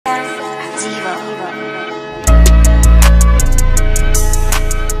Yo,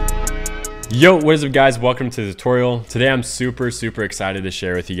 what is up guys? Welcome to the tutorial. Today I'm super excited to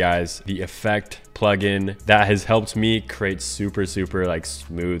share with you guys the effect plugin that has helped me create super like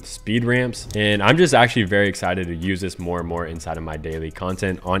smooth speed ramps, and I'm just actually very excited to use this more and more inside of my daily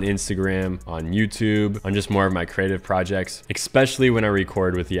content on Instagram, on YouTube, on just more of my creative projects, especially when I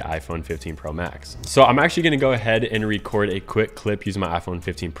record with the iPhone 15 Pro Max. So I'm actually going to go ahead and record a quick clip using my iPhone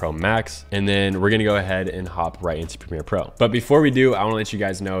 15 Pro Max, and then we're going to go ahead and hop right into Premiere Pro. But before we do, I want to let you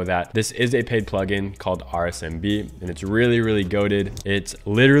guys know that this is a paid plugin called RSMB, and it's really goated. It's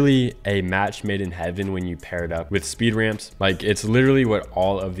literally a match made in heaven when you pair it up with speed ramps. Like, it's literally what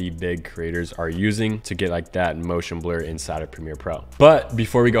all of the big creators are using to get like that motion blur inside of Premiere Pro. But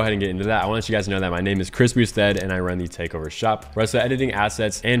before we go ahead and get into that, I want to let you guys know that my name is Chris Boustedt and I run the Takeover Shop, where I sell editing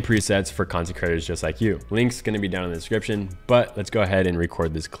assets and presets for content creators just like you. Link's going to be down in the description, but let's go ahead and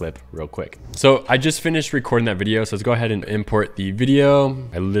record this clip real quick. So I just finished recording that video, so let's go ahead and import the video.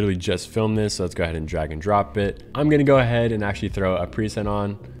 I literally just filmed this, so let's go ahead and drag and drop it. I'm going to go ahead and actually throw a preset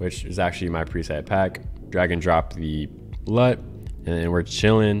on, which is actually my preset pack. Drag and drop the LUT, and then we're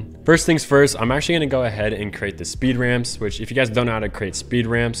chilling. First things first, I'm actually going to go ahead and create the speed ramps, which if you guys don't know how to create speed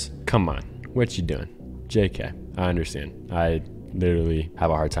ramps, come on, what you doing? JK, I understand. I literally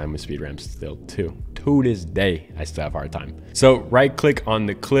have a hard time with speed ramps still too. To this day, I still have a hard time. So right click on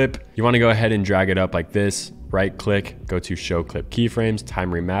the clip. You want to go ahead and drag it up like this. Right click, go to show clip keyframes,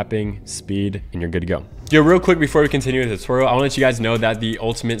 time remapping, speed, and you're good to go. Yo, real quick before we continue with the tutorial, I want to let you guys know that the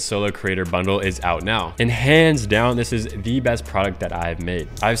Ultimate Solo Creator Bundle is out now. And hands down, this is the best product that I have made.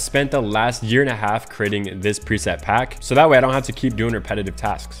 I've spent the last year and a half creating this preset pack, so that way I don't have to keep doing repetitive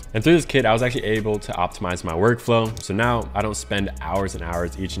tasks. And through this kit, I was actually able to optimize my workflow. So now I don't spend hours and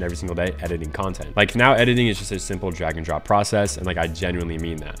hours each and every single day editing content. Like, now editing is just a simple drag and drop process. And like, I genuinely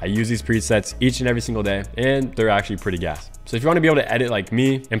mean that. I use these presets each and every single day, and they're actually pretty gas. So if you want to be able to edit like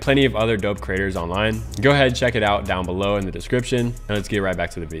me and plenty of other dope creators online, go ahead, check it out down below in the description, and let's get right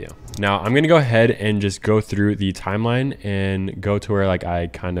back to the video. Now I'm going to go ahead and just go through the timeline and go to where like I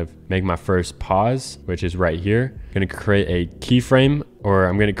kind of make my first pause, which is right here. I'm going to create a keyframe, or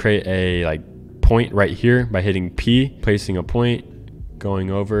I'm going to create a like point right here by hitting P, placing a point, going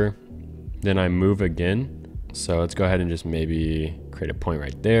over, then I move again. So let's go ahead and just maybe create a point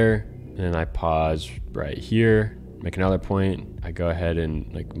right there. And then I pause right here, make another point. I go ahead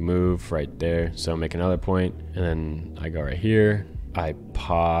and like move right there. So make another point, and then I go right here. I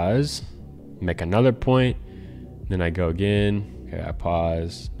pause, make another point, then I go again. Okay, I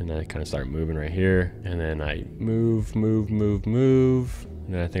pause, and then I kind of start moving right here. And then I move. And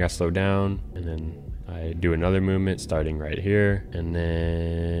then I think I slow down, and then I do another movement starting right here. And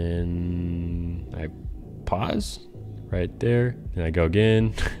then I pause right there. And I go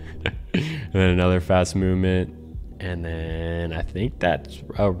again. And then another fast movement, and then I think that's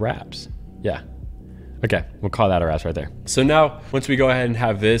wraps. Yeah, okay, we'll call that a wraps right there. So now once we go ahead and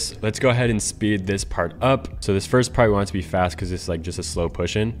have this, let's go ahead and speed this part up. So this first part we want it to be fast because it's like just a slow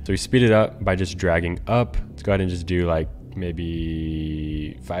push in. So we speed it up by just dragging up. Let's go ahead and just do like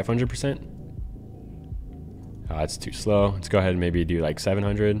maybe 500%. That's too slow. Let's go ahead and maybe do like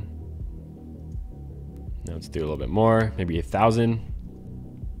 700. Now let's do a little bit more, maybe 1,000.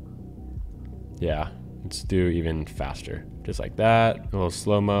 Yeah, let's do even faster, just like that, a little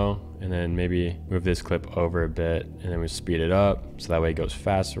slow-mo, and then maybe move this clip over a bit, and then we speed it up, so that way it goes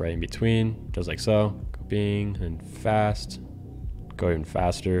fast right in between, just like so. Go bing, and fast, go even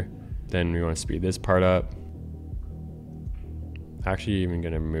faster. Then we want to speed this part up. Actually, even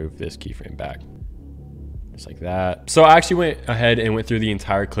gonna move this keyframe back, just like that. So I actually went ahead and went through the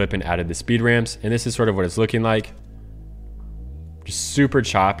entire clip and added the speed ramps, and this is sort of what it's looking like. Just super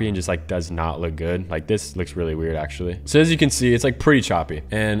choppy and just like does not look good. Like, this looks really weird actually. So as you can see, it's like pretty choppy.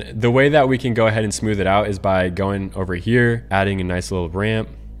 And the way that we can go ahead and smooth it out is by going over here, adding a nice little ramp,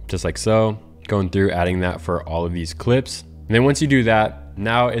 just like so, going through, adding that for all of these clips. And then once you do that,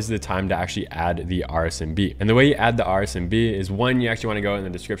 now is the time to actually add the RSMB. And the way you add the RSMB is, one, you actually want to go in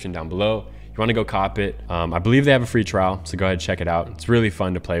the description down below. You want to go cop it. I believe they have a free trial, so go ahead and check it out. It's really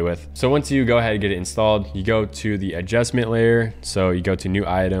fun to play with. So once you go ahead and get it installed, you go to the adjustment layer. So you go to new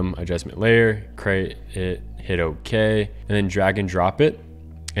item, adjustment layer, create it, hit OK, and then drag and drop it.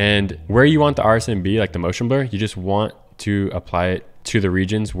 And where you want the RSMB, like the motion blur, you just want to apply it to the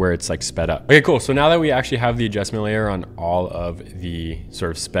regions where it's like sped up. Okay, cool. So now that we actually have the adjustment layer on all of the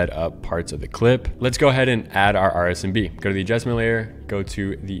sort of sped up parts of the clip, let's go ahead and add our RSMB. Go to the adjustment layer, go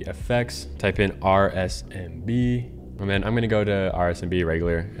to the effects, type in RSMB, and then I'm gonna go to RSMB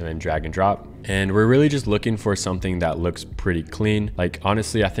regular and then drag and drop. And we're really just looking for something that looks pretty clean. Like,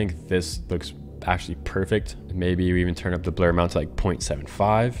 honestly, I think this looks actually perfect. Maybe you even turn up the blur amount to like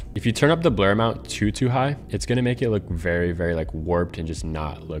 0.75. If you turn up the blur amount too high, it's gonna make it look very like warped and just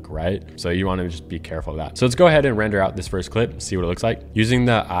not look right. So you wanna just be careful of that. So let's go ahead and render out this first clip, see what it looks like. Using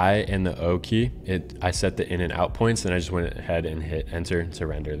the I and the O key, I set the in and out points, and I just went ahead and hit enter to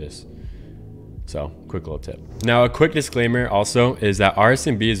render this. So quick little tip. Now, a quick disclaimer also is that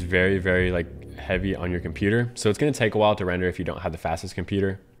RSMB is very like heavy on your computer. So it's gonna take a while to render if you don't have the fastest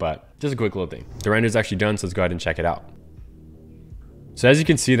computer, but just a quick little thing. The render is actually done, so let's go ahead and check it out. So as you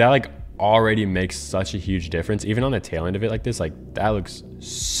can see, that like already makes such a huge difference. Even on the tail end of it like this, like that looks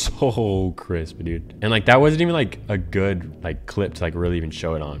so crisp, dude. And like that wasn't even like a good like clip to like really even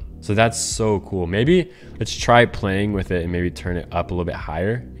show it on. So that's so cool. Maybe let's try playing with it and maybe turn it up a little bit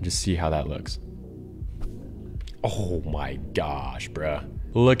higher and just see how that looks. Oh my gosh, bruh.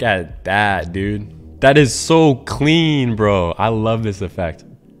 Look at that, dude. That is so clean, bro. I love this effect.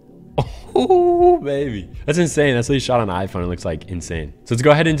 Oh, baby. That's insane. That's what you shot on an iPhone. It looks like insane. So let's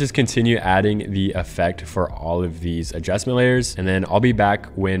go ahead and just continue adding the effect for all of these adjustment layers. And then I'll be back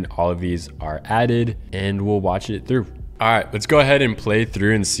when all of these are added and we'll watch it through. All right, let's go ahead and play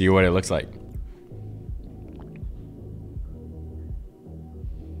through and see what it looks like.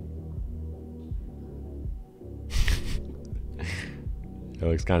 It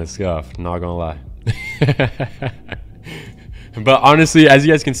looks kind of scuffed, not gonna lie. But honestly, as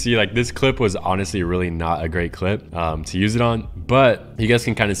you guys can see, like this clip was honestly really not a great clip to use it on, but you guys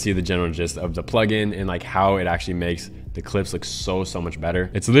can kind of see the general gist of the plugin and like how it actually makes the clips look so much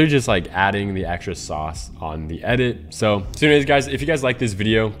better. It's literally just like adding the extra sauce on the edit. So anyways, guys, if you guys like this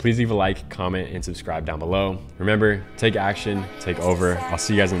video, please leave a like, comment, and subscribe down below. Remember, take action, take over. I'll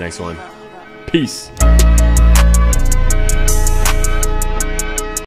see you guys in the next one. Peace.